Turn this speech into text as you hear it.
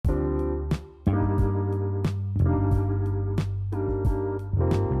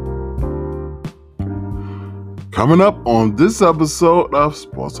Coming up on this episode of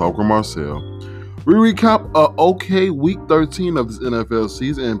Sports Talk with Marcel, we recap a okay Week 13 of this NFL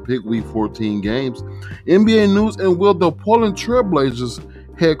season and pick Week 14 games, NBA news, and will the Portland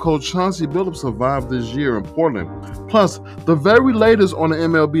Trailblazers head coach Chauncey Billups survive this year in Portland? Plus, the very latest on the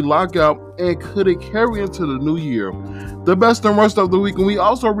MLB lockout, and could it carry into the new year? The best and worst of the week, and we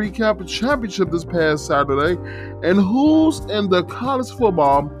also recap the championship this past Saturday, and who's in the college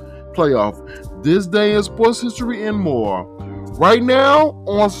football playoff, this day in sports history, and more. Right now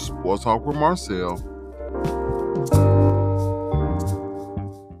on Sports Talk with Marcel.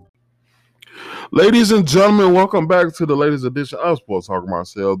 Ladies and gentlemen, welcome back to the latest edition of Sports Talk with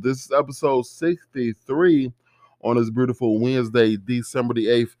Marcel. This is episode 63 on this beautiful Wednesday, December the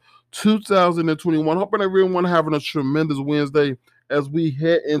 8th, 2021. Hoping everyone having a tremendous Wednesday as we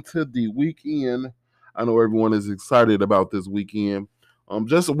head into the weekend. I know everyone is excited about this weekend.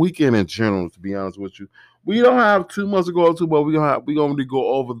 Just a weekend in general, to be honest with you. We don't have too much to go into, but we're going to go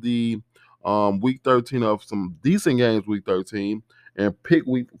over the week 13 of some decent games, week 13, and pick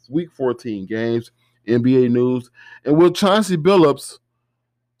week 14 games, NBA news, and will Chauncey Billups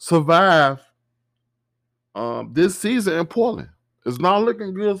survive this season in Portland? It's not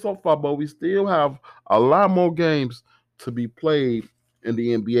looking good so far, but we still have a lot more games to be played in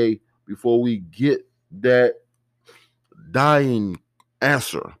the NBA before we get that dying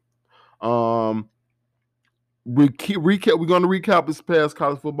answer. We're going to recap this past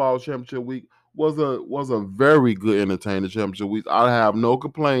college football championship week. Was a very good entertaining championship week. I have no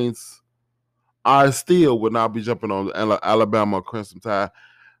complaints. I still would not be jumping on Alabama Crimson Tide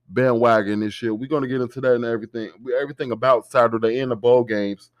bandwagon this year. We're going to get into that and everything about Saturday and the bowl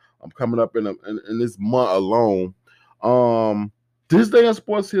games. I'm coming up in this month alone. This day in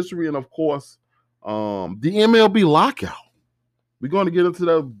sports history, and of course, the MLB lockout. We're going to get into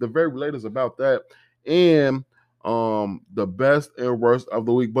the very latest about that and the best and worst of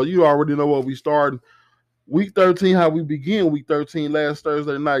the week. But you already know what we started. Week 13, how we begin Week 13 last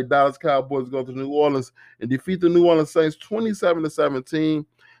Thursday night. Dallas Cowboys go to New Orleans and defeat the New Orleans Saints 27-17.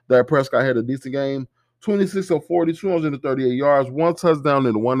 Dak Prescott had a decent game. 26 of 40, 238 yards, one touchdown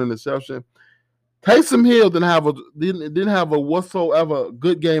and one interception. Taysom Hill didn't have a whatsoever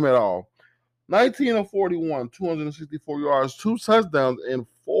good game at all. 19 of 41, 264 yards, two touchdowns, and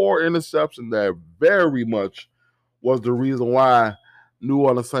four interceptions. That very much was the reason why New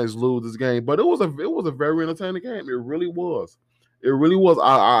Orleans Saints lose this game. But it was a very entertaining game. It really was. It really was.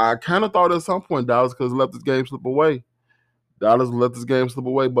 I kind of thought at some point Dallas could have let this game slip away. But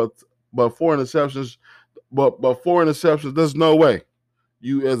four interceptions. But four interceptions. There's no way.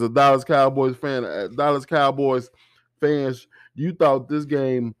 You as a Dallas Cowboys fans, you thought this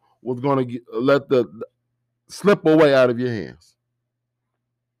game was going to let the slip away out of your hands.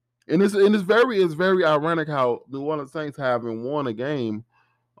 And it's very ironic how New Orleans Saints haven't won a game,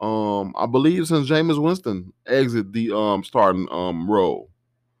 I believe, since Jameis Winston exited the starting role.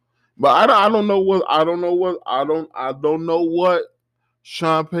 But I don't know what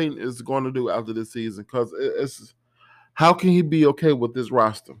Sean Payton is going to do after this season, because it's how can he be okay with this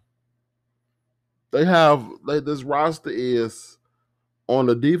roster? This roster is on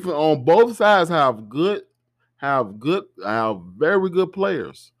the defense on both sides have very good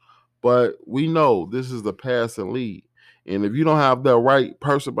players, but we know this is the passing league, and if you don't have the right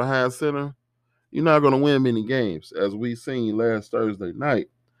person behind center, you're not going to win many games, as we seen last Thursday night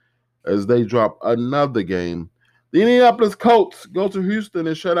as they drop another game. The Indianapolis Colts go to Houston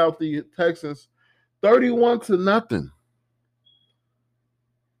and shut out the Texans 31-0.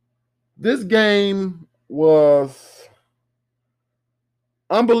 This game was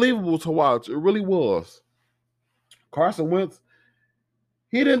unbelievable to watch. It really was. Carson Wentz,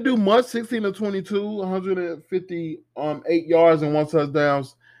 he didn't do much. 16 of 22, 158 yards and one touchdown.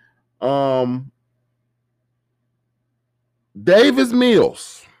 Davis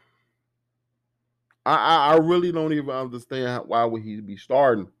Mills, I really don't even understand why would he be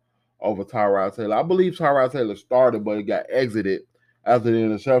starting over Tyrod Taylor. I believe Tyrod Taylor started, but he got exited after the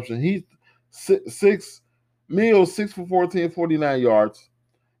interception. He's 6 for 14, 49 yards.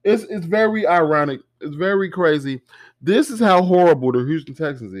 It's very ironic. It's very crazy. This is how horrible the Houston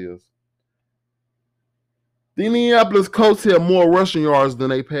Texans is. The Indianapolis Colts have more rushing yards than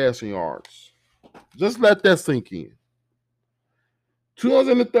they passing yards. Just let that sink in.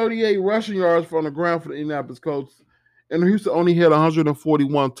 238 rushing yards from the ground for the Indianapolis Colts, and Houston only had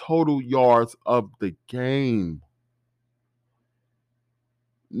 141 total yards of the game.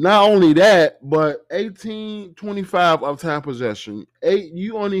 Not only that, but 18-25 of time possession.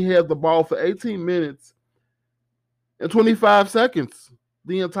 You only had the ball for 18 minutes and 25 seconds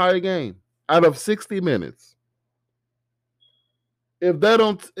the entire game out of 60 minutes. If that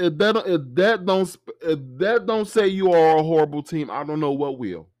don't say you are a horrible team, I don't know what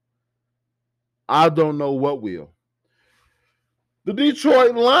will. I don't know what will. The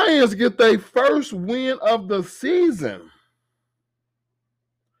Detroit Lions get their first win of the season.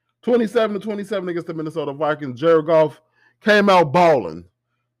 27-27 against the Minnesota Vikings. Jared Goff came out balling.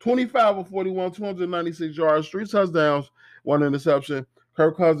 25 of 41, 296 yards, 3 touchdowns, 1 interception.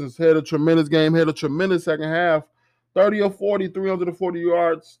 Kirk Cousins had a tremendous game, had a tremendous second half. 30 of 40, 340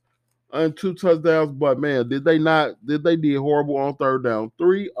 yards, and 2 touchdowns. But man, did they did horrible on third down.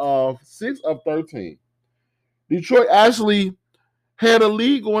 3 of 6 of 13. Detroit actually had a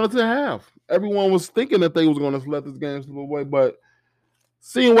lead going into half. Everyone was thinking that they was going to let this game slip away, but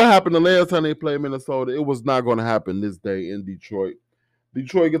seeing what happened the last time they played Minnesota, it was not going to happen this day in Detroit.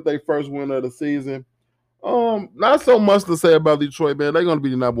 Detroit get their first win of the season. Not so much to say about Detroit, man. They're going to be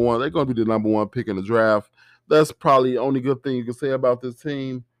the number one. They're going to be the number one pick in the draft. That's probably the only good thing you can say about this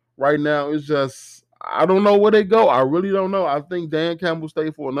team right now. It's just I don't know where they go. I really don't know. I think Dan Campbell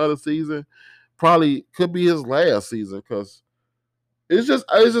stay for another season. Probably could be his last season because it's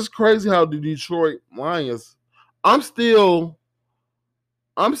just crazy how the Detroit Lions. I'm still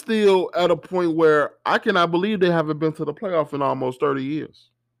at a point where I cannot believe they haven't been to the playoff in almost 30 years.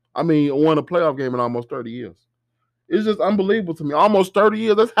 I mean, won a playoff game in almost 30 years. It's just unbelievable to me. Almost 30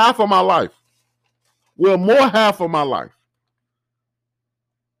 years, that's half of my life. Well, more half of my life.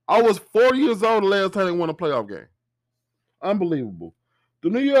 I was 4 years old the last time they won a playoff game. Unbelievable. The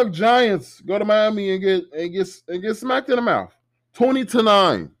New York Giants go to Miami and get smacked in the mouth.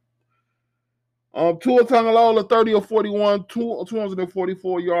 20-9. Tua Tagovailoa, 30 of 41,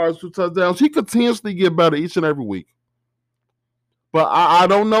 244 yards, 2 touchdowns. He continuously get better each and every week. But I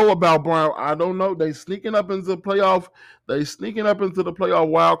don't know about Brown. I don't know. They sneaking up into the playoff. They sneaking up into the playoff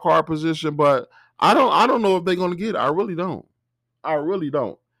wild card position. But I don't know if they're gonna get it. I really don't. I really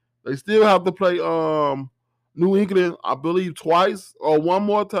don't. They still have to play New England, I believe, twice or one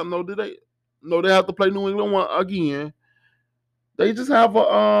more time. No, did they? No, they have to play New England one again. They just have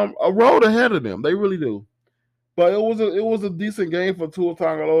a road ahead of them. They really do. But it was a decent game for Tua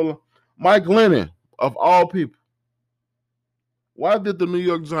Tagovailoa. Mike Glennon, of all people. Why did the New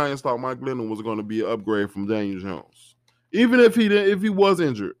York Giants thought Mike Glennon was going to be an upgrade from Daniel Jones? Even if he was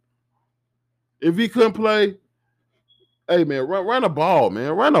injured. If he couldn't play, hey man, run a ball,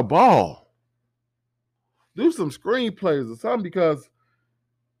 man. Run a ball. Do some screenplays or something because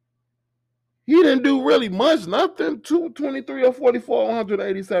he didn't do really much, nothing. 223 or 44,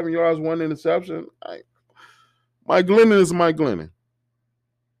 187 yards, 1 interception. Mike Glennon is Mike Glennon.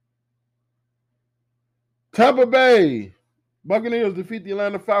 Tampa Bay Buccaneers defeat the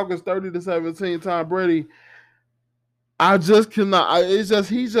Atlanta Falcons 30-17. Tom Brady. I just cannot.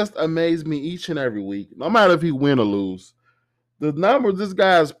 He just amazed me each and every week. No matter if he win or lose, the numbers this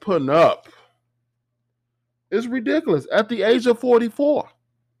guy is putting up is ridiculous. At the age of 44,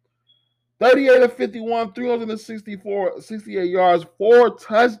 38 of 51, 68 yards, 4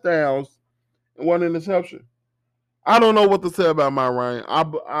 touchdowns, and 1 interception. I don't know what to say about Matt Ryan.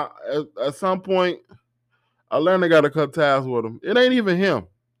 At some point, Atlanta got to cut ties with him. It ain't even him,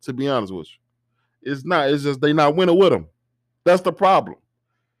 to be honest with you. It's not. It's just they not winning with him. That's the problem.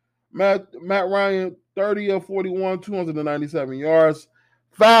 Matt Ryan, 30 of 41, 297 yards,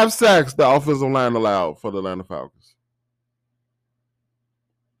 5 sacks the offensive line allowed for the Atlanta Falcons.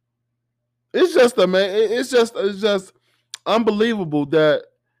 It's just unbelievable that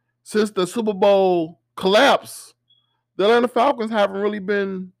since the Super Bowl collapse, the Atlanta Falcons haven't really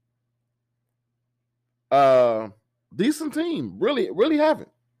been a decent team. Really haven't.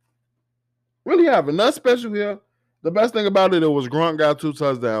 Really haven't. Not special here. The best thing about it was Gronk got 2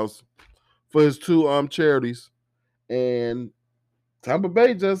 touchdowns for his 2 charities. And Tampa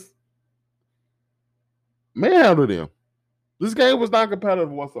Bay just manhandled him. This game was not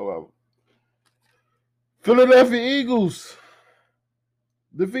competitive whatsoever. Philadelphia Eagles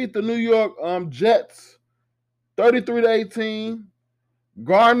defeat the New York Jets 33-18.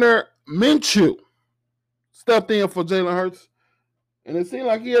 Gardner Minshew stepped in for Jalen Hurts. And it seemed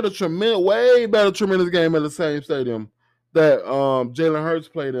like he had a tremendous game at the same stadium that Jalen Hurts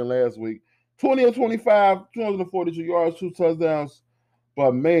played in last week. 20 of 25, 242 yards, 2 touchdowns.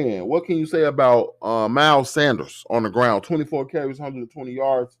 But man, what can you say about Miles Sanders on the ground? 24 carries, 120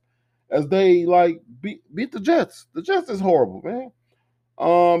 yards. As they beat the Jets. The Jets is horrible, man.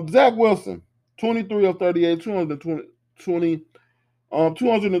 Zach Wilson, 23 of 38,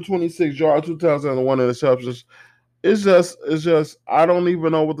 226 yards, 2 touchdowns, and 1 interception. It's just I don't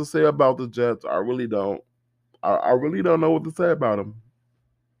even know what to say about the Jets. I really don't. I really don't know what to say about them.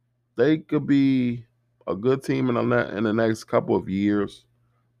 They could be a good team in the next couple of years,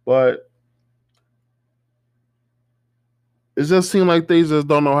 but it just seems like they just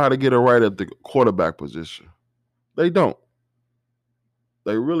don't know how to get it right at the quarterback position. They don't.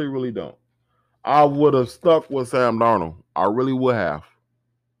 They really, really don't. I would have stuck with Sam Darnold. I really would have,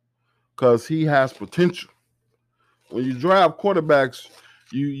 because he has potential. When you draft quarterbacks,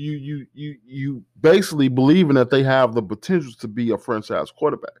 you basically believing that they have the potential to be a franchise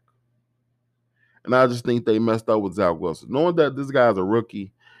quarterback. And I just think they messed up with Zach Wilson. Knowing that this guy's a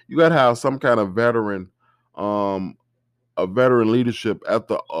rookie, you got to have some kind of um, a veteran leadership at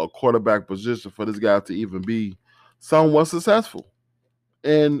the quarterback position for this guy to even be somewhat successful.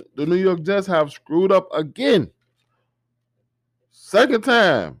 And the New York Jets have screwed up again. Second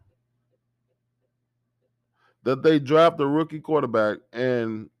time that they draft a rookie quarterback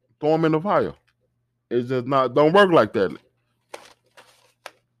and throw him in the fire. It's just don't work like that.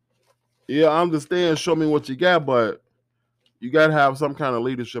 Yeah, I understand. Show me what you got, but you got to have some kind of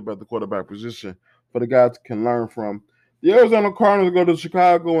leadership at the quarterback position for the guys can learn from. The Arizona Cardinals go to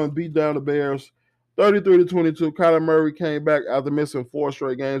Chicago and beat down the Bears 33-22. Kyler Murray came back after missing 4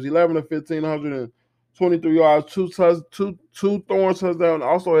 straight games, 11 to 15, 123 yards, two throwing touchdowns,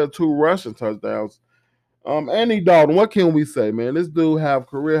 also had 2 rushing touchdowns. Andy Dalton, what can we say, man? This dude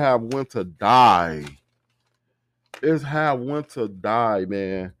career have went to die. It's have went to die,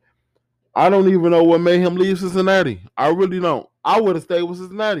 man. I don't even know what made him leave Cincinnati. I really don't. I would have stayed with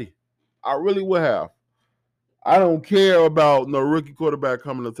Cincinnati. I really would have. I don't care about no rookie quarterback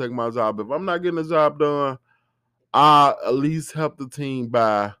coming to take my job. If I'm not getting the job done, I at least help the team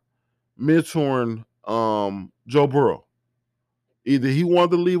by mentoring Joe Burrow. Either he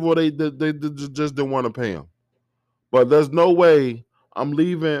wanted to leave or they just didn't want to pay him. But there's no way I'm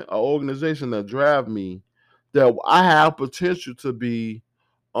leaving an organization that draft me that I have potential to be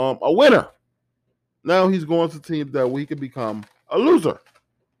a winner. Now he's going to teams that we can become a loser.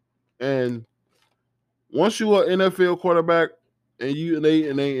 And once you're an NFL quarterback and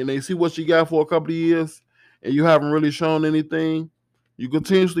they see what you got for a couple of years and you haven't really shown anything, you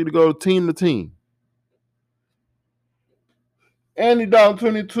continuously to go team to team. Andy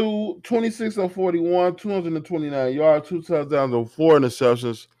Dalton, 26 of 41, 229 yards, 2 touchdowns, and 4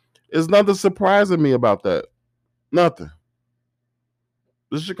 interceptions. There's nothing surprising me about that. Nothing.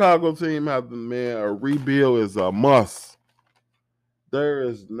 The Chicago team has a rebuild is a must. There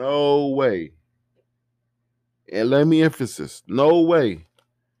is no way, and let me emphasize, no way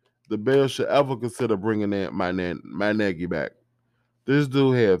the Bears should ever consider bringing in my Nagy back. This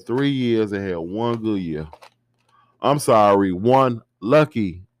dude had 3 years and had 1 good year. I'm sorry, 1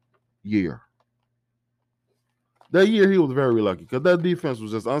 lucky year. That year he was very lucky because that defense was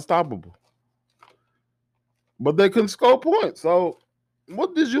just unstoppable. But they couldn't score points. So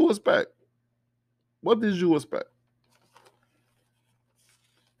what did you expect? What did you expect?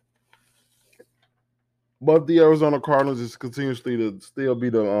 But the Arizona Cardinals is continuously to still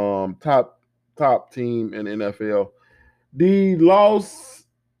be the top team in the NFL. The Los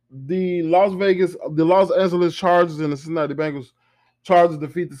Angeles Chargers and the Cincinnati Bengals. Chargers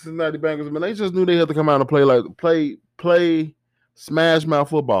defeat the Cincinnati Bengals. I mean, they just knew they had to come out and play smash mouth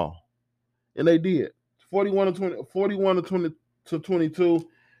football, and they did. 41 to 22.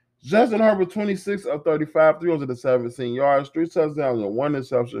 Justin Herbert, 26 of 35, 317 yards, 3 touchdowns, and 1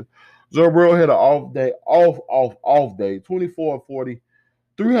 interception. Joe Burrow had an off day, 24 of 40,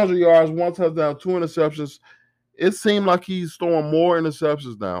 300 yards, 1 touchdown, 2 interceptions. It seemed like he's throwing more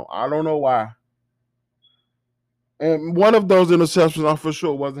interceptions now. I don't know why. And one of those interceptions, I'm for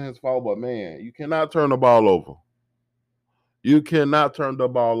sure, wasn't his fault, but man, you cannot turn the ball over. You cannot turn the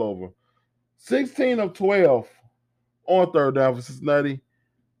ball over. 16 of 12 on third down for Cincinnati,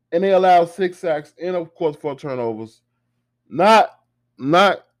 and they allowed 6 sacks and, of course, 4 turnovers. Not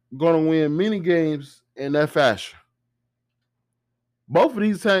going to win many games in that fashion. Both of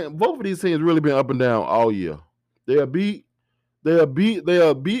these teams really been up and down all year. They'll beat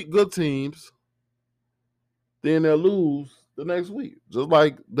good teams, then they'll lose the next week. Just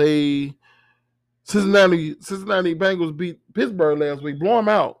like Cincinnati Bengals beat Pittsburgh last week, blow them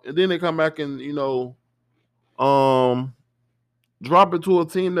out, and then they come back and drop it to a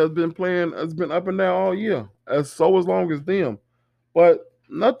team that's been up and down all year, as long as them. But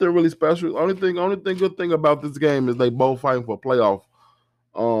nothing really special. Only good thing about this game is they both fighting for playoff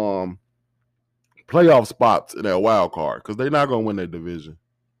spots in that wild card because they're not gonna win their division.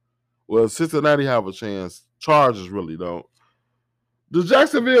 Well, Cincinnati have a chance. Chargers really don't. The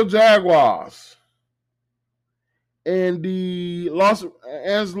Jacksonville Jaguars and the Los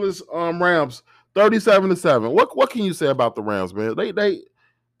Angeles Rams, 37-7. What can you say about the Rams, man?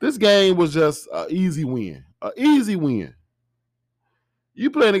 This game was just an easy win. An easy win. You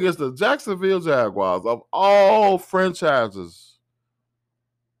playing against the Jacksonville Jaguars of all franchises.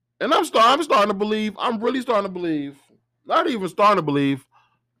 And I'm starting to believe, I'm really starting to believe, not even starting to believe,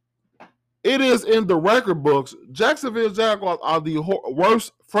 it is in the record books, Jacksonville Jaguars are the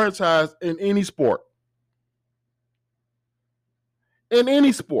worst franchise in any sport. In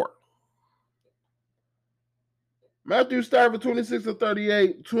any sport. Matthew Stafford, 26 of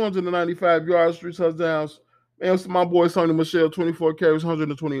 38, 295 yards, 3 touchdowns. Man, my boy Sony Michel, 24 carries,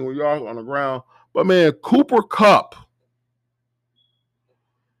 121 yards on the ground. But man, Cooper Kupp,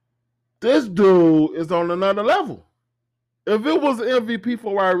 this dude is on another level. If it was an MVP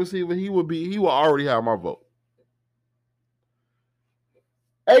for wide receiver, he would already have my vote.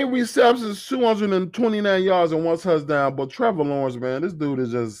 8 receptions, 229 yards, and 1 touchdown. But Trevor Lawrence, man, this dude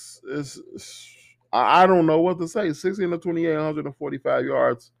is I don't know what to say. 16 of 28, 145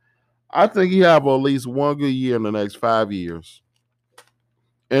 yards. I think he have at least one good year in the next 5 years.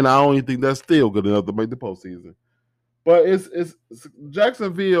 And I don't even think that's still good enough to make the postseason. But it's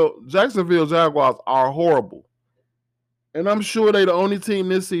Jacksonville Jaguars are horrible. And I'm sure they're the only team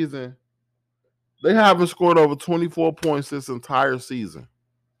this season. They haven't scored over 24 points this entire season.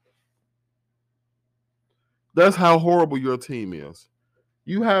 That's how horrible your team is.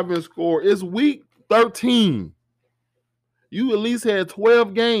 You haven't scored. It's week 13. You at least had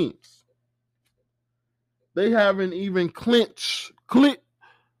 12 games. They haven't even scored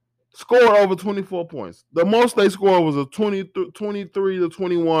over 24 points. The most they scored was a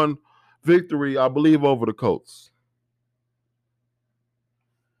 23-21 victory, I believe, over the Colts.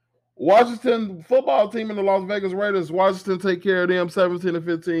 Washington football team and the Las Vegas Raiders. Washington take care of them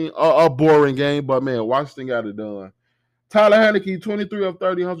 17-15. A boring game, but man, Washington got it done. Tyler Heinicke, 23 of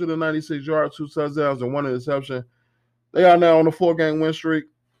 30, 196 yards, 2 touchdowns, and 1 interception. They are now on a 4-game win streak.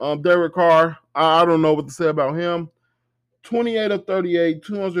 Derek Carr, I don't know what to say about him. 28 of 38,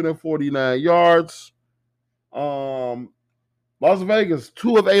 249 yards. Las Vegas,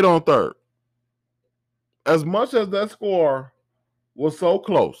 2 of 8 on third. As much as that score was so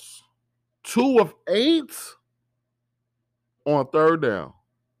close, 2 of 8 on third down.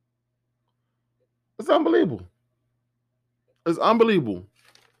 It's unbelievable. It's unbelievable.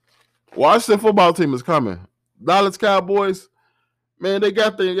 Washington football team is coming. Dallas Cowboys, man, they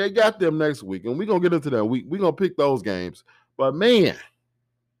got them next week, and we're gonna get into that week. We're gonna pick those games. But man,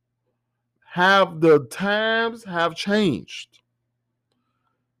 the times have changed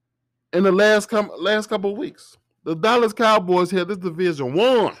in the last couple of weeks. The Dallas Cowboys had this division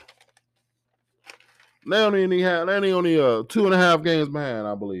won. They only 2.5 games behind,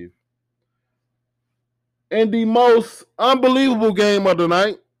 I believe. And the most unbelievable game of the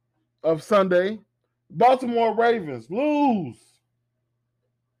night of Sunday, Baltimore Ravens lose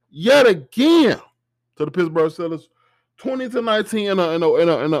yet again to the Pittsburgh Steelers,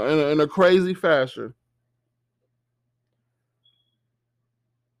 20-19 in a crazy fashion.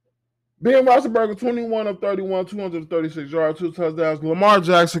 Ben Roethlisberger, 21 of 31, 236 yards, 2 touchdowns. Lamar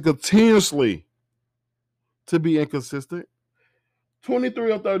Jackson continuously to be inconsistent.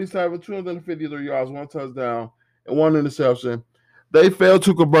 23 of 37, 253 yards, 1 touchdown, and 1 interception. They failed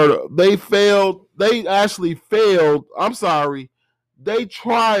to convert. They actually failed. I'm sorry. They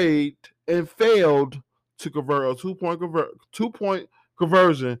tried and failed to convert a 2-point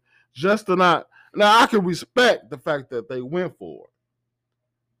conversion just to not. Now, I can respect the fact that they went for it.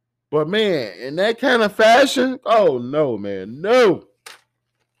 But, man, in that kind of fashion, oh, no, man, no.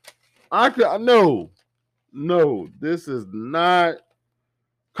 No, this is not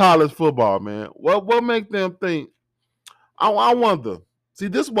college football, man. What make them think? I wonder. See,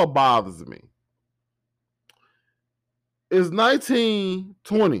 this is what bothers me. It's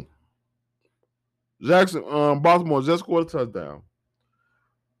 19-20. Baltimore just scored a touchdown.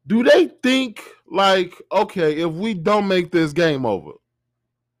 Do they think, like, okay, if we don't make this game over?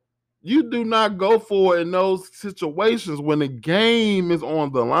 You do not go for it in those situations when the game is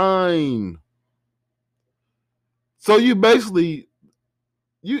on the line. So you basically,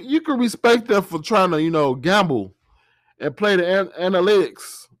 you can respect them for trying to, gamble and play the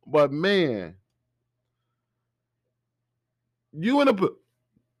analytics. But, man, you in a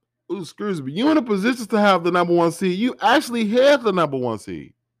position to have the number 1 seed. You actually had the number 1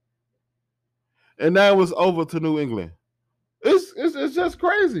 seed. And that was over to New England. It's just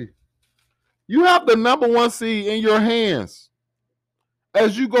crazy. You have the number 1 seed in your hands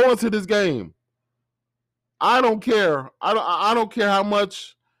as you go into this game. I don't care. I don't care how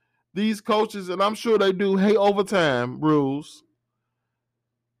much these coaches, and I'm sure they do, hate overtime rules.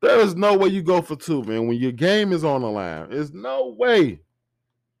 There is no way you go for 2, man, when your game is on the line. There's no way.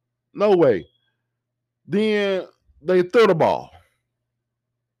 No way. Then they threw the ball.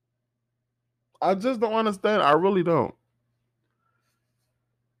 I just don't understand. I really don't.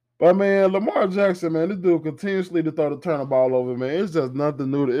 But man, Lamar Jackson, man, this dude continuously to turn the ball over, man. It's just nothing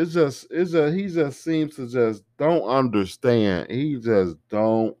new. He just seems to just don't understand. He just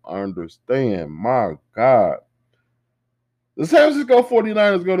don't understand. My God. The San Francisco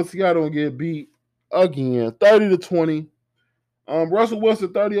 49ers go to Seattle and get beat again, 30-20. Russell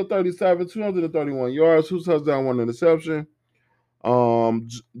Wilson, 30 of 37, 231 yards, 2 touchdowns, 1 interception.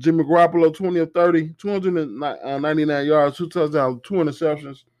 Jimmy Garoppolo, 20 of 30, 299 yards, 2 touchdowns, 2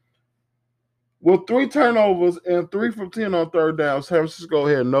 interceptions. With 3 turnovers and 3 from 10 on third down, San Francisco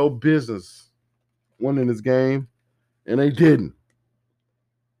had no business winning this game, and they didn't.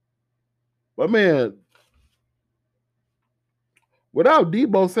 But man, without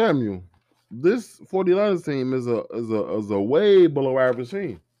Deebo Samuel, this 49ers team is a way below average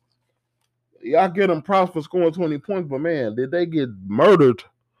team. Y'all get them props for scoring 20 points, but man, did they get murdered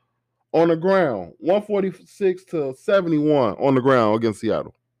on the ground? 146-71 on the ground against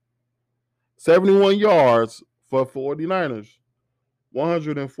Seattle. 71 yards for 49ers,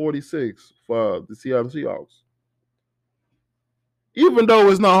 146 for the Seattle Seahawks. Even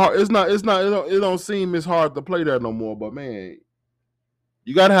though it's not hard, it don't seem as hard to play that no more, but man,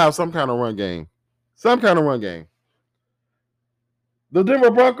 you got to have some kind of run game. Some kind of run game. The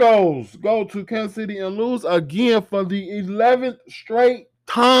Denver Broncos go to Kansas City and lose again for the 11th straight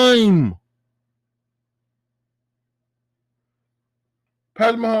time.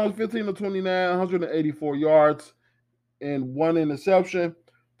 Patrick Mahomes, 15 of 29, 184 yards, and 1 interception.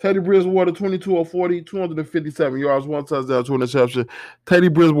 Teddy Bridgewater, 22 of 40, 257 yards, 1 touchdown, 2 interception. Teddy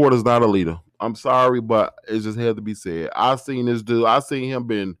Bridgewater is not a leader. I'm sorry, but it just had to be said. I seen this dude. I seen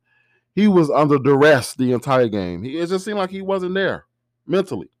him he was under duress the entire game. It just seemed like he wasn't there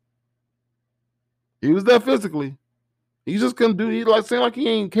mentally. He was there physically. He just couldn't do. He seemed like he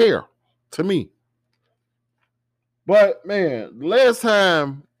ain't care to me. But man, last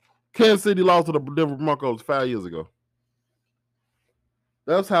time Kansas City lost to the Denver Broncos 5 years ago.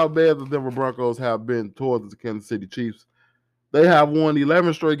 That's how bad the Denver Broncos have been towards the Kansas City Chiefs. They have won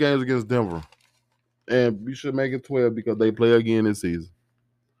 11 straight games against Denver. And we should make it 12 because they play again this season.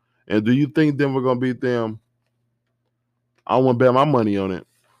 And do you think Denver going to beat them? I want to bet my money on it.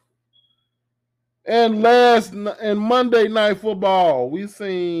 And Monday Night Football, we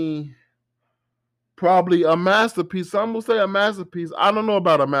seen probably a masterpiece. Some will say a masterpiece. I don't know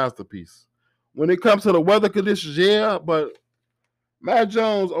about a masterpiece. When it comes to the weather conditions, yeah, but Matt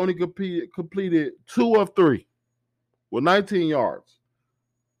Jones only completed 2 of 3 with 19 yards.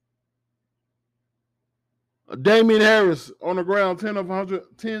 Damian Harris on the ground,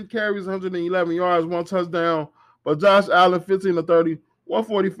 10 carries, 111 yards, 1 touchdown. But Josh Allen, 15 of 30,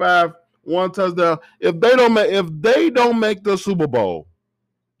 145, 1 touchdown. If they don't make the Super Bowl,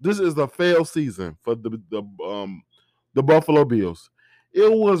 this is a failed season for the Buffalo Bills.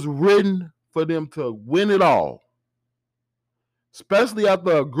 It was written for them to win it all. Especially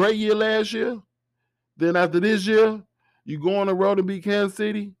after a great year last year. Then after this year, you go on the road and beat Kansas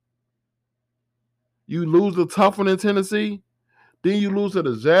City. You lose the tough one in Tennessee. Then you lose to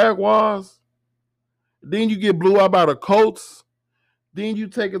the Jaguars. Then you get blew out by the Colts. Then you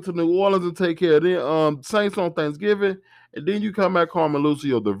take it to New Orleans and take care of the Saints on Thanksgiving. And then you come back home and lose to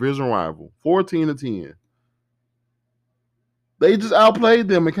your division rival, 14-10. They just outplayed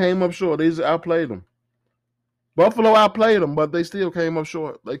them and came up short. They just outplayed them. Buffalo outplayed them, but they still came up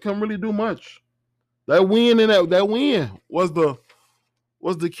short. They couldn't really do much. That win was the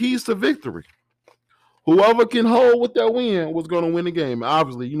keys to victory. Whoever can hold with that win was going to win the game.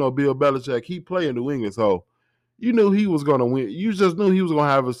 Obviously, Bill Belichick, he played in New England, so you knew he was going to win. You just knew he was going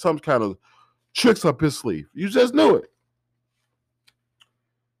to have some kind of tricks up his sleeve. You just knew it.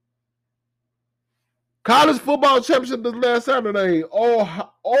 College football championship this last Saturday.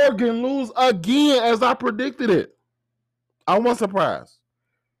 Oregon lose again as I predicted it. I wasn't surprised.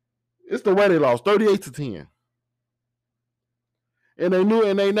 It's the way they lost, 38-10. And they knew,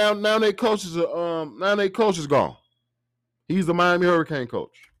 and they now their coach is gone. He's the Miami Hurricane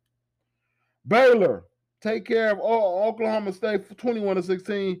coach. Baylor take care of Oklahoma State for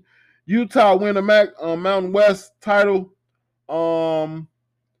 21-16. Utah win the Mountain West title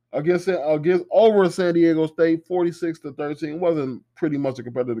against over San Diego State 46-13. Wasn't pretty much a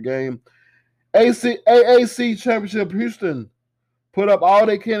competitive game. AAC championship, Houston put up all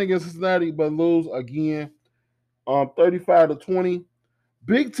they can against Cincinnati, but lose again 35-20.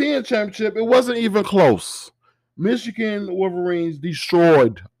 Big Ten championship, it wasn't even close. Michigan Wolverines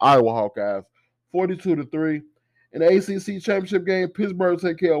destroyed Iowa Hawkeyes 42-3. In the ACC championship game, Pittsburgh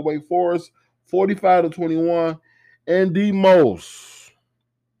take care of Wake Forest 45-21. And the most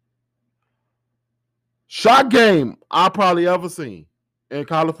shot game I probably ever seen in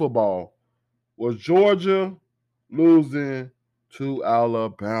college football was Georgia losing to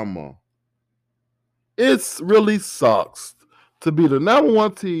Alabama. It really sucks to be the number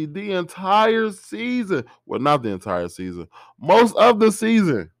one team the entire season. Well, not the entire season, most of the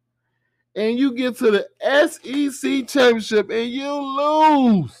season. And you get to the SEC championship and you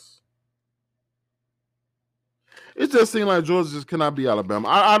lose. It just seemed like Georgia just cannot be Alabama.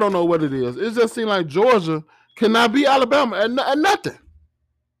 I don't know what it is. It just seemed like Georgia cannot be Alabama and nothing.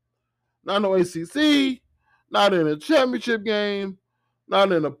 Not no ACC, not in a championship game,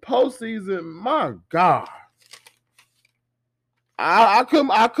 not in a postseason. My God. I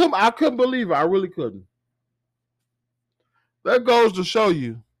couldn't believe it. I really couldn't. That goes to show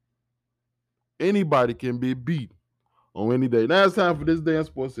you anybody can be beat on any day. Now it's time for this day in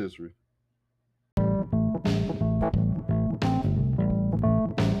sports history.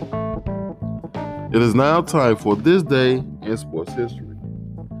 It is now time for this day in sports history.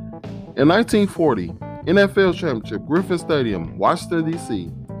 In 1940, NFL Championship, Griffin Stadium, Washington, D.C.,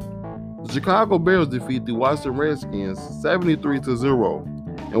 the Chicago Bears defeat the Washington Redskins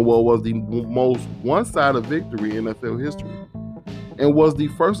 73-0 in what was the most one-sided victory in NFL history and was the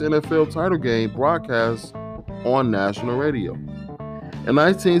first NFL title game broadcast on national radio. In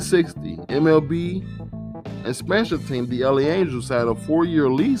 1960, MLB expansion team, the LA Angels, signed a 4-year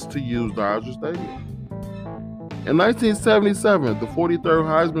lease to use Dodger Stadium. In 1977, the 43rd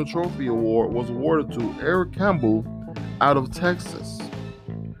Heisman Trophy Award was awarded to Eric Campbell out of Texas.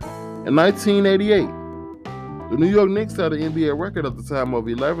 In 1988, the New York Knicks had an NBA record at the time of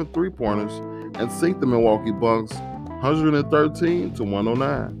 11 three-pointers and sink the Milwaukee Bucks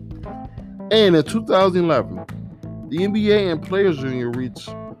 113-109. And in 2011, the NBA and Players Union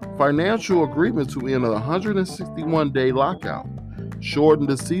reached financial agreement to end a 161-day lockout, shortened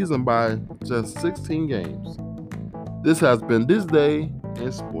the season by just 16 games. This has been This Day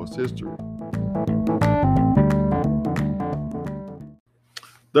in Sports History.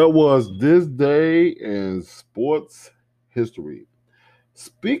 That was This Day in Sports History.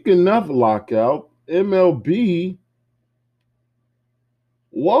 Speaking of lockout, MLB,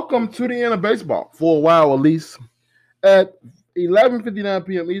 welcome to the end of baseball, for a while at least. At 11:59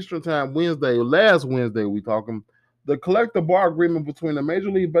 p.m. Eastern Time, last Wednesday, we talking, the collective bargaining agreement between the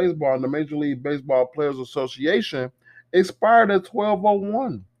Major League Baseball and the Major League Baseball Players Association expired at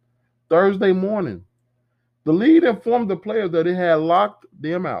 12:01 Thursday morning. The league informed the players that it had locked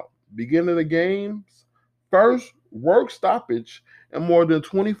them out, beginning the game's first work stoppage in more than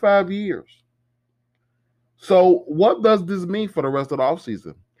 25 years. So what does this mean for the rest of the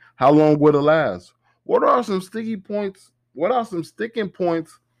offseason? How long will it last? What are some sticking points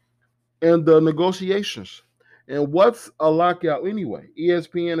in the negotiations? And what's a lockout anyway?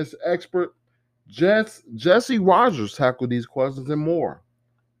 ESPN's expert Jesse Rogers tackled these questions and more.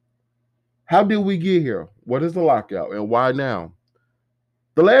 How did we get here? What is the lockout and why now?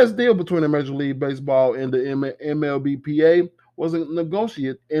 The last deal between the Major League Baseball and the MLBPA was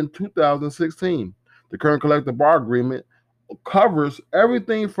negotiated in 2016. The current collective bargaining agreement covers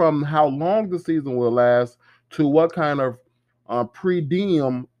everything from how long the season will last to what kind of per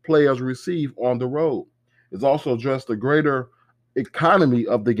diem players receive on the road. It's also addressed the greater economy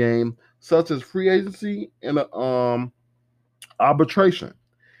of the game, such as free agency and arbitration.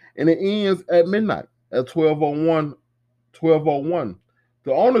 And it ends at midnight at 12:01.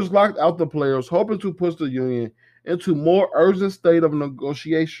 The owners locked out the players, hoping to push the union into more urgent state of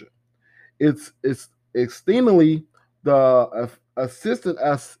negotiation. It's extendingly the assistant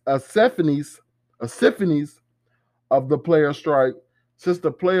symphonies of the player strike, since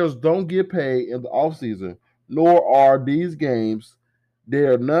the players don't get paid in the offseason, nor are these games.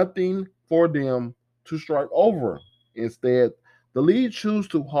 There's nothing for them to strike over. Instead, the league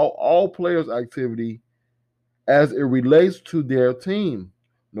chooses to halt all players' activity as it relates to their team.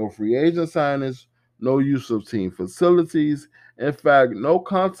 No free agent signings, no use of team facilities. In fact, no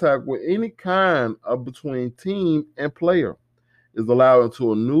contact with any kind of between team and player is allowed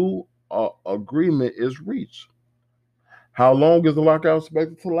until a new agreement is reached. How long is the lockout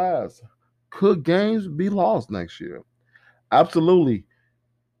expected to last? Could games be lost next year? Absolutely.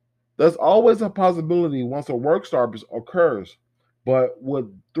 There's always a possibility once a work stoppage occurs. But with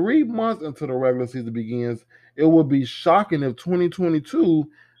 3 months into the regular season begins, it would be shocking if 2022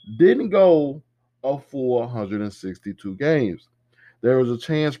 didn't go a full 162 games. There is a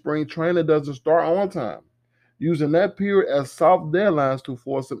chance spring training doesn't start on time, using that period as soft deadlines to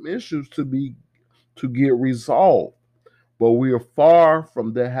force some issues to be to get resolved, but we are far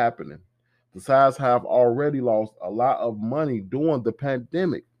from that happening. The sides have already lost a lot of money during the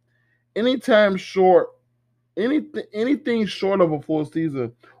pandemic. Anytime short, anything short of a full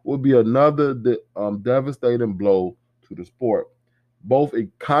season would be another devastating blow to the sport, both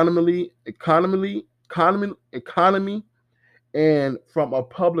economy, and from a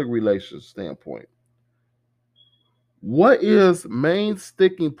public relations standpoint. What is main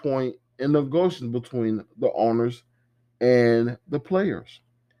sticking point in negotiations between the owners and the players?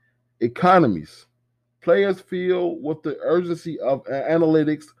 Economies. Players feel with the urgency of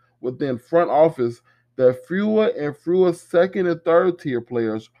analytics within front office that fewer and fewer second and third tier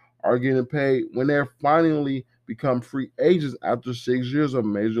players are getting paid when they finally become free agents after 6 years of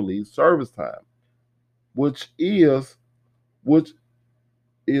major league service time, which is which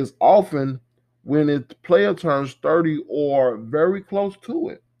is often when a player turns 30 or very close to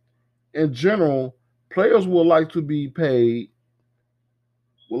it. In general, players would like to be paid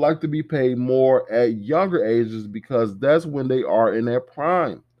more at younger ages because that's when they are in their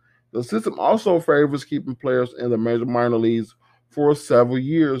prime. The system also favors keeping players in the major minor leagues for several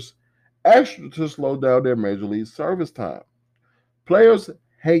years extra to slow down their major league service time. Players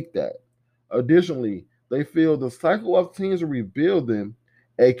hate that. Additionally, they feel the cycle of teams rebuilding,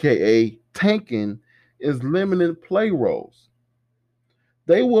 aka tanking, is limiting play roles.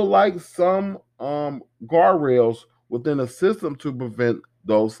 They would like some guardrails within the system to prevent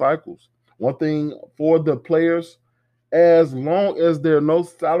those cycles. One thing for the players, as long as there's no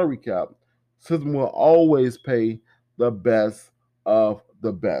salary cap, system will always pay the best of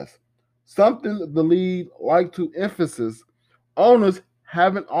the best. Something the league like to emphasize, owners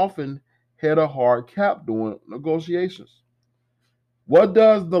haven't often had a hard cap during negotiations. What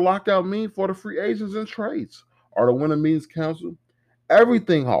does the lockout mean for the free agents and trades? Are the winter meetings canceled?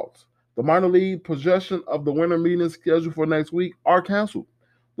 Everything halts. The minor league possession of the winter meetings scheduled for next week are canceled.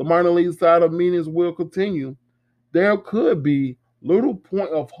 The minor league side of meetings will continue. There could be little point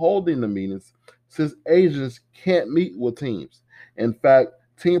of holding the meetings since agents can't meet with teams. In fact,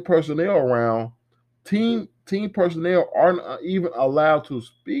 team personnel aren't even allowed to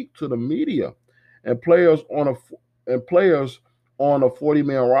speak to the media, and players on a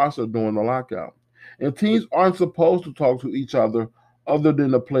 40-man roster during the lockout. And teams aren't supposed to talk to each other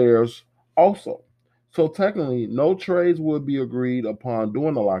than the players also. So technically, no trades would be agreed upon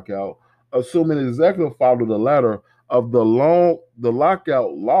during the lockout, assuming the executive follow the letter of the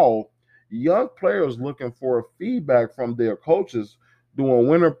lockout law. Young players looking for feedback from their coaches during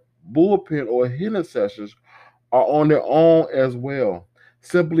winter bullpen or hitting sessions are on their own as well.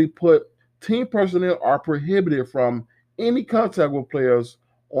 Simply put, team personnel are prohibited from any contact with players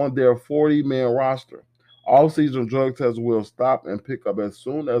on their 40-man roster. All season drug tests will stop and pick up as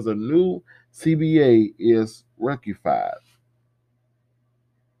soon as a new CBA is rectified.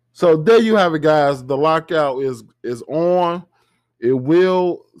 So there you have it, guys. The lockout is on. It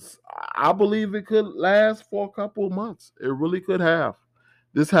will, I believe, it could last for a couple of months. It really could have.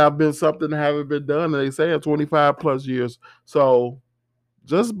 This have been something that haven't been done, and they say in 25 plus years. So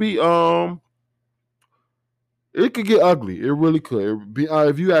just be it could get ugly. It really could.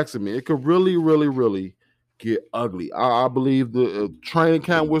 If you ask me, it could really, really, really get ugly. I believe the training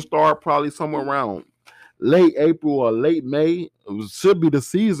camp will start probably somewhere around late April or late May. It should be the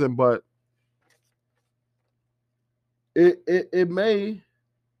season, but it may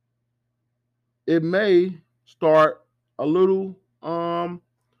start a little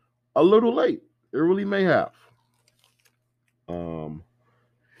late. It really may have.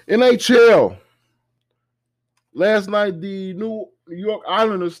 NHL. Last night, the New York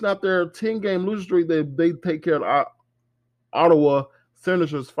Islanders snapped their 10-game losing streak. They take care of Ottawa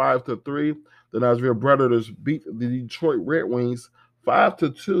Senators 5-3. The Nashville Predators beat the Detroit Red Wings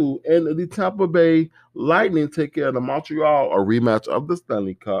 5-2, and the Tampa Bay Lightning take care of the Montreal, a rematch of the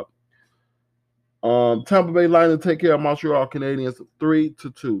Stanley Cup. Tampa Bay Lightning take care of Montreal Canadiens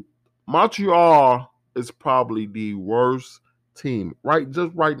 3-2. Montreal is probably the worst team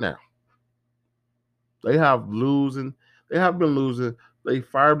just right now. They have been losing. They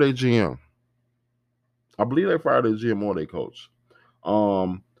fired their GM. I believe they fired their GM or their coach.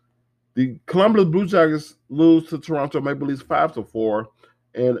 The Columbus Blue Jackets lose to Toronto Maple Leafs 5-4,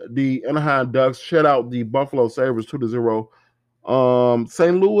 and the Anaheim Ducks shut out the Buffalo Sabres 2-0.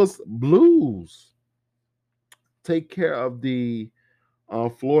 St. Louis Blues take care of the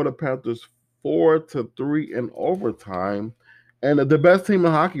Florida Panthers 4-3 in overtime. And the best team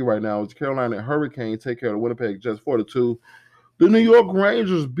in hockey right now is Carolina Hurricanes take care of the Winnipeg Jets 4-2. The New York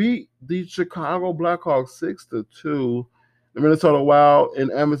Rangers beat the Chicago Blackhawks 6-2. The Minnesota Wild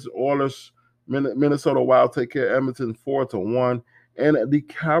and Edmonton Oilers Minnesota Wild take care of Edmonton 4-1, and the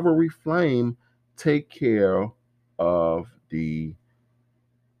Calgary Flame take care of the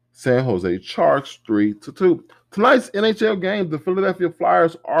San Jose Sharks 3-2. Tonight's NHL game, the Philadelphia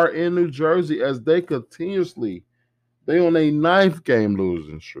Flyers are in New Jersey as they on a ninth game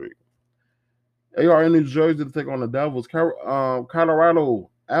losing streak. They are in New Jersey to take on the Devils. Colorado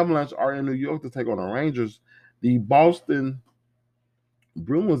Avalanche are in New York to take on the Rangers. The Boston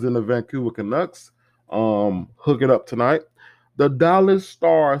Bruins and the Vancouver Canucks hook it up tonight. The Dallas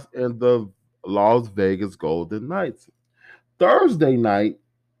Stars and the Las Vegas Golden Knights. Thursday night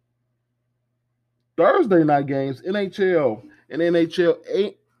games, NHL and NHL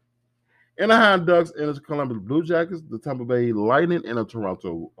 8. Anaheim Ducks and the Columbus Blue Jackets, the Tampa Bay Lightning and the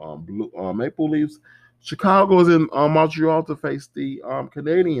Toronto Maple Leafs. Chicago is in Montreal to face the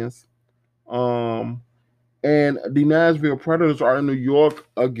Canadiens. And the Nashville Predators are in New York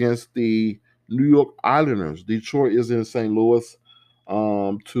against the New York Islanders. Detroit is in St. Louis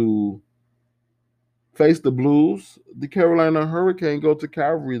to face the Blues. The Carolina Hurricane go to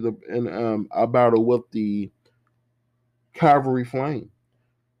Calgary in a battle with the Calgary Flame.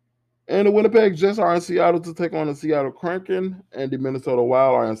 And the Winnipeg Jets are in Seattle to take on the Seattle Kraken, and the Minnesota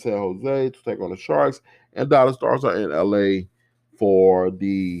Wild are in San Jose to take on the Sharks, and Dallas Stars are in LA for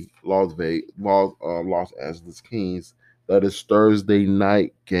the Los Angeles Kings. That is Thursday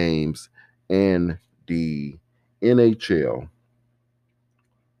night games in the NHL.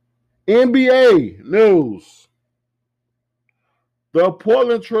 NBA news. The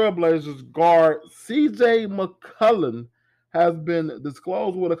Portland Trailblazers guard CJ McCollum has been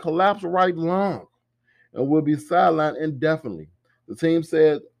disclosed with a collapsed right lung and will be sidelined indefinitely. The team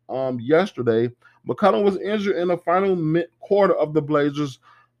said yesterday McCollum was injured in the final quarter of the Blazers'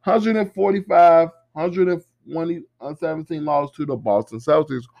 145-117 loss to the Boston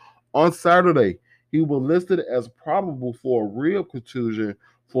Celtics on Saturday. He was listed as probable for a real contusion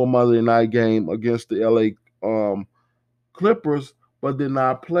for a Monday night game against the LA Clippers, but did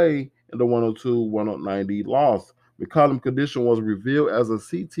not play in the 102-190 loss. McCollum's condition was revealed as a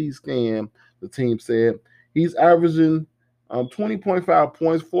CT scan, the team said. He's averaging 20.5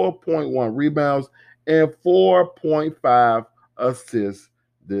 points, 4.1 rebounds, and 4.5 assists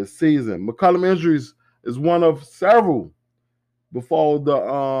this season. McCollum injuries is one of several before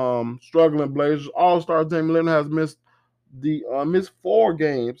the struggling Blazers. All-star Damian Lillard has missed 4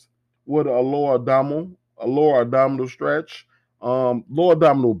 games with a lower abdominal stretch, lower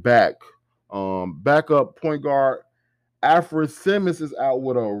abdominal back. Backup point guard Alfred Simmons is out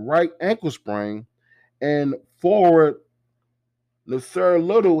with a right ankle sprain, and forward Nasir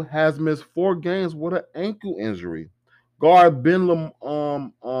Little has missed 4 games with an ankle injury. Guard Ben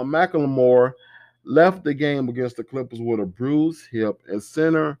McLemore left the game against the Clippers with a bruised hip, and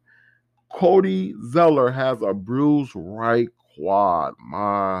center Cody Zeller has a bruised right quad.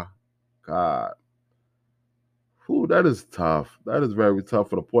 My God. Ooh, that is tough. That is very tough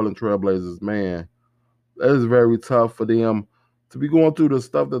for the Portland Trailblazers, man. That is very tough for them to be going through the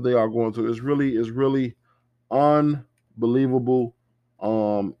stuff that they are going through. It's really unbelievable.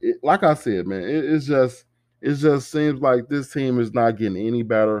 Like I said, man, it just seems like this team is not getting any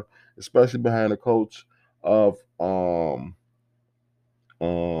better, especially behind the coach of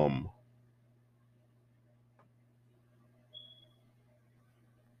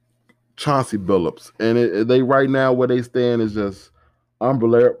Chauncey Billups, and they right now where they stand is just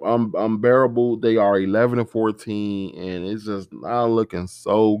unbearable. They are 11-14, and it's just not looking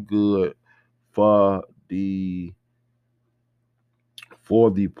so good for the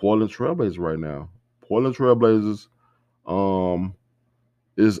Portland Trailblazers right now. Portland Trailblazers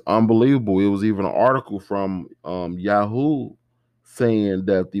is unbelievable. It was even an article from Yahoo saying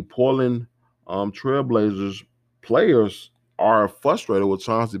that the Portland Trailblazers players are frustrated with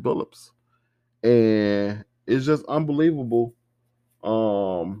Chauncey Billups, and it's just unbelievable.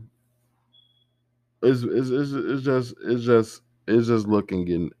 It's just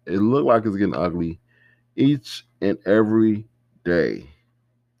looking it looked like it's getting ugly each and every day.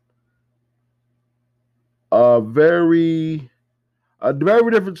 A very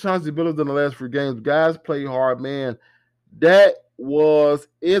different Chauncey Billups than the last few games. Guys play hard, man.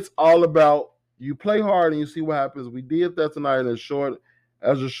 It's all about you play hard and you see what happens. We did that tonight as a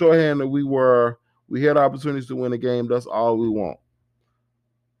shorthand that we had opportunities to win a game. That's all we want.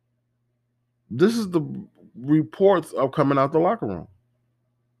 This is the reports of coming out the locker room.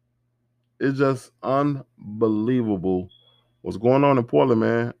 It's just unbelievable what's going on in Portland,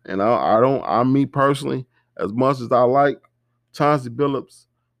 man. And me personally, as much as I like Chauncey Billups,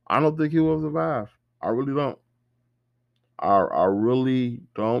 I don't think he will survive. I really don't. I really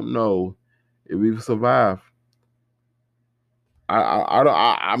don't know if we survive.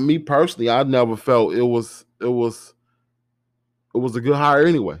 Me personally, I never felt it was a good hire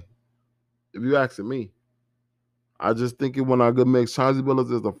anyway. If you asking me, I just think it went out good mix. Chauncey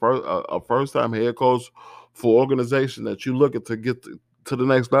Billups is the first time head coach for organization that you look at to get to the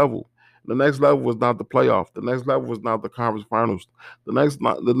next level. The next level was not the playoff. The next level was not the conference finals. The next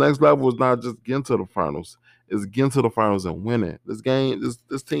level was not just getting to the finals. It's getting to the finals and winning. This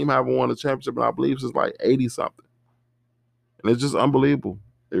team haven't won a championship, and I believe since like 80 something, and it's just unbelievable.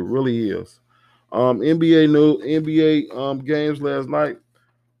 It really is. NBA games last night.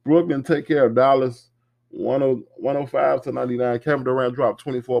 Brooklyn take care of Dallas 105 to 99. Kevin Durant dropped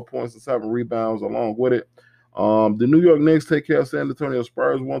 24 points and 7 rebounds along with it. The New York Knicks take care of San Antonio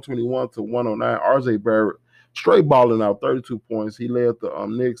Spurs 121 to 109. RJ Barrett straight balling out 32 points. He led the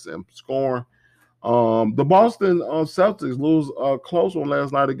Knicks in scoring. The Boston Celtics lose a close one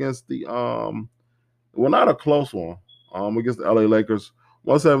last night against not a close one, against the LA Lakers.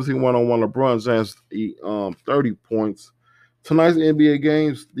 117-101. LeBron James 30 points. Tonight's NBA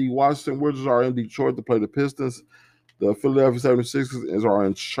games, the Washington Wizards are in Detroit to play the Pistons. The Philadelphia 76ers are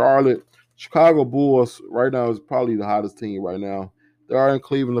in Charlotte. Chicago Bulls right now is probably the hottest team right now. They are in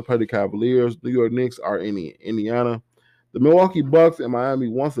Cleveland to play the Cavaliers. New York Knicks are in Indiana. The Milwaukee Bucks in Miami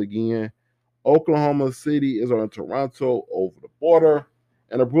once again. Oklahoma City is on Toronto over the border.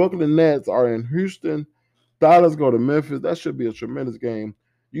 And the Brooklyn Nets are in Houston. Dallas go to Memphis. That should be a tremendous game.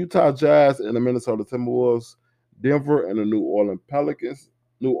 Utah Jazz and the Minnesota Timberwolves. Denver and the New Orleans Pelicans.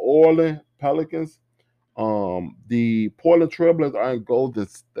 The Portland Trailblazers are in Golden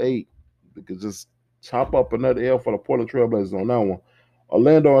State. We could just chop up another L for the Portland Trailblazers on that one.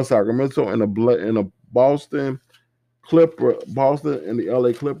 Orlando and Sacramento and the Boston and the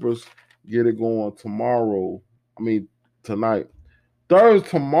LA Clippers get it going tomorrow. Tonight.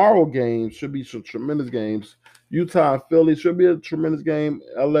 Tomorrow games should be some tremendous games. Utah and Philly should be a tremendous game.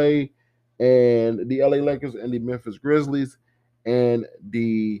 LA and the LA Lakers and the Memphis Grizzlies and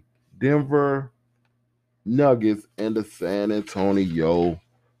the Denver Nuggets and the San Antonio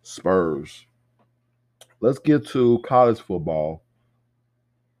Spurs. Let's get to college football.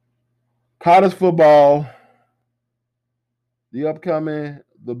 College football, the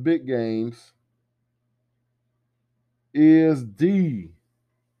big games is the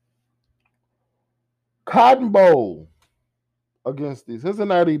Cotton Bowl against the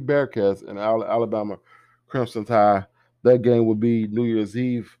Cincinnati Bearcats and Alabama Crimson Tide. That game would be New Year's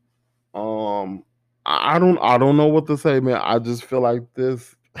Eve. I don't know what to say, man. I just feel like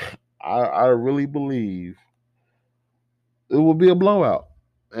this. I really believe it will be a blowout,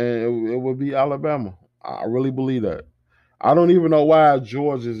 and it will be Alabama. I really believe that. I don't even know why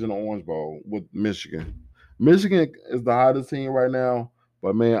Georgia's in the Orange Bowl with Michigan. Michigan is the hottest team right now,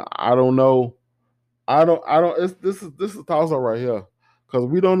 but man, I don't know. I don't. This is a toss up right here because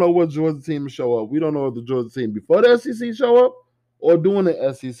we don't know what Georgia team will show up. We don't know if the Georgia team before the SEC show up or doing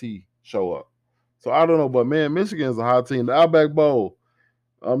the SEC show up. So I don't know, but man, Michigan is a hot team. The Outback Bowl,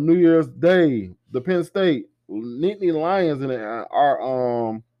 New Year's Day, the Penn State, Nittany Lions, and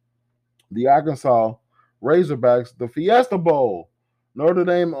the Arkansas Razorbacks, the Fiesta Bowl, Notre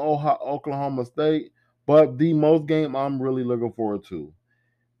Dame, Oklahoma State. But the most game I'm really looking forward to.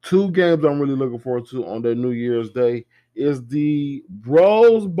 Two games I'm really looking forward to on their New Year's Day is the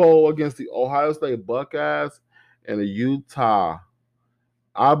Rose Bowl against the Ohio State Buckeyes and the Utah.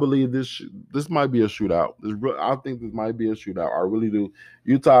 I believe this might be a shootout. I think this might be a shootout. I really do.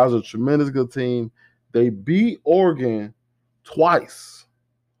 Utah is a tremendous good team. They beat Oregon twice.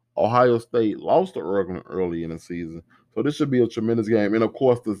 Ohio State lost to Oregon early in the season. So this should be a tremendous game. And of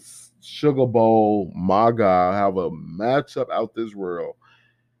course, the Sugar Bowl, my God, have a matchup out this world.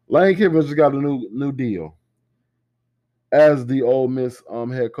 Lane Kiffin just got a new deal as the Ole Miss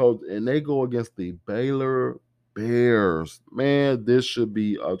head coach, and they go against the Baylor Bears. Man, this should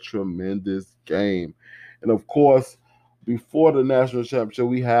be a tremendous game. And of course, before the national championship,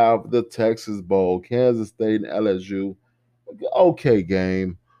 we have the Texas Bowl, Kansas State and LSU. Okay,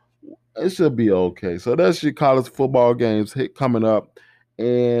 game. It should be okay. So that's your college football games coming up.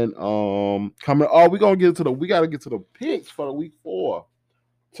 And we gotta get to the picks for the week 4.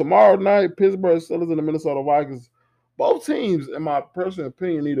 Tomorrow night, Pittsburgh Steelers and the Minnesota Vikings. Both teams, in my personal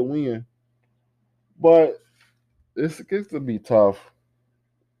opinion, need to win. But it gets to be tough.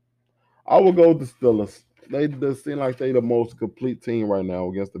 I will go with the Steelers. They just seem like they the most complete team right now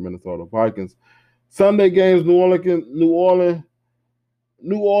against the Minnesota Vikings. Sunday games, New Orleans,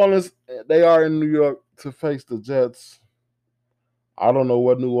 they are in New York to face the Jets. I don't know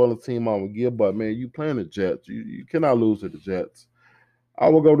what New Orleans team I'm gonna give, but man, you playing the Jets. You cannot lose to the Jets. I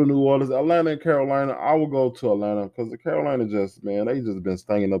will go to New Orleans. Atlanta and Carolina, I will go to Atlanta because the Carolina they just been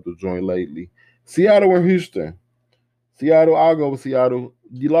stinging up the joint lately. Seattle and Houston. Seattle, I'll go with Seattle.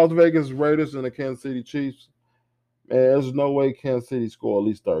 The Las Vegas Raiders and the Kansas City Chiefs. Man, there's no way Kansas City score at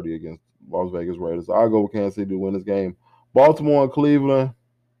least 30 against Las Vegas Raiders. I'll go with Kansas City to win this game. Baltimore and Cleveland.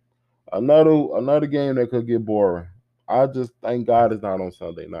 Another game that could get boring. I just thank God it's not on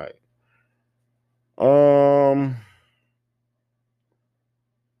Sunday night.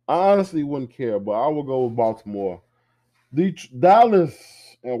 I honestly wouldn't care, but I will go with Baltimore. The Dallas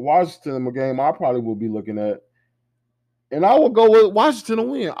and Washington, a game I probably will be looking at, and I will go with Washington to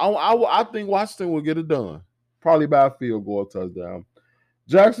win. I think Washington will get it done, probably by a field goal touchdown.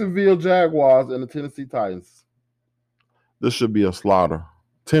 Jacksonville Jaguars and the Tennessee Titans. This should be a slaughter.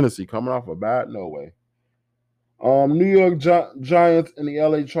 Tennessee coming off a bad no way. New York Giants and the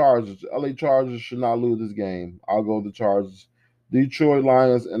LA Chargers. LA Chargers should not lose this game. I'll go with the Chargers. Detroit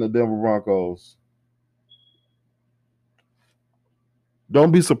Lions and the Denver Broncos.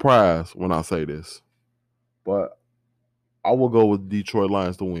 Don't be surprised when I say this, but I will go with Detroit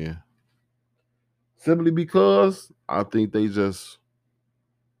Lions to win. Simply because I think they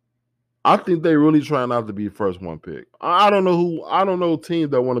really try not to be first one pick. I don't know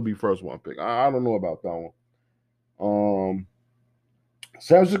teams that want to be first one pick. I don't know about that one.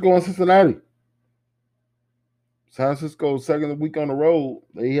 San Francisco and Cincinnati. San Francisco second week on the road.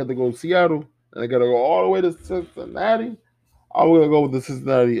 They had to go to Seattle and they got to go all the way to Cincinnati. I'm gonna go with the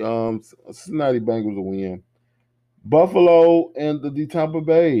Cincinnati Bengals to win. Buffalo and the Tampa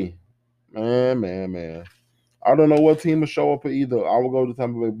Bay. Man. I don't know what team will show up for either. I will go to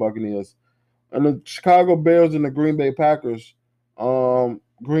Tampa Bay Buccaneers. And the Chicago Bears and the Green Bay Packers.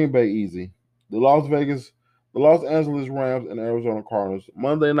 Green Bay easy. The Los Angeles Rams and Arizona Cardinals.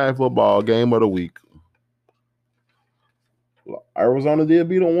 Monday Night Football game of the week. Arizona did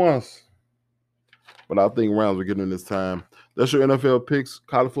beat them once, but I think Rams are getting this time. That's your NFL picks.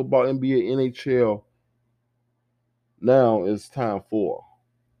 College football, NBA, NHL. Now it's time for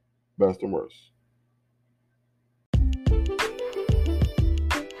best and worst.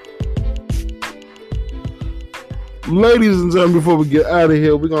 Ladies and gentlemen, before we get out of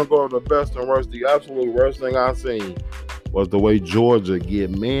here, we're going to go over the best and worst. The absolute worst thing I seen was the way Georgia get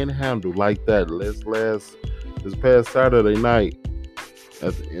manhandled like that this past Saturday night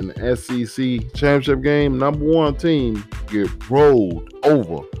in the SEC championship game. Number one team get rolled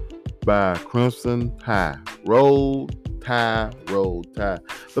over by Crimson Tide. Roll Tide.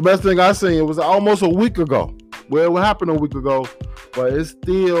 The best thing I seen was almost a week ago. Well, it happened a week ago, but it's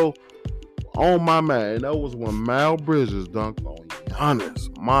still on my mind. That was when Mal Bridges dunked on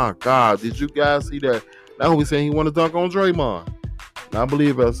Giannis. My God, did you guys see that? Now we saying he want to dunk on Draymond. And I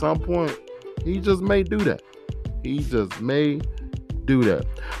believe at some point he just may do that.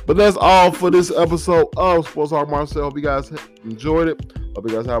 But that's all for this episode of Sports Talk Marcel. Hope you guys enjoyed it. Hope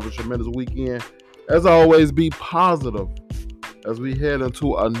you guys have a tremendous weekend. As always, be positive as we head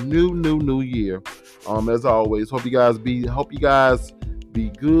into a new year. As always, hope you guys be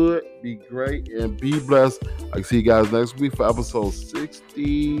good, be great, and be blessed. I'll see you guys next week for episode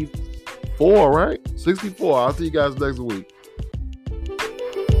 64, right? 64. I'll see you guys next week.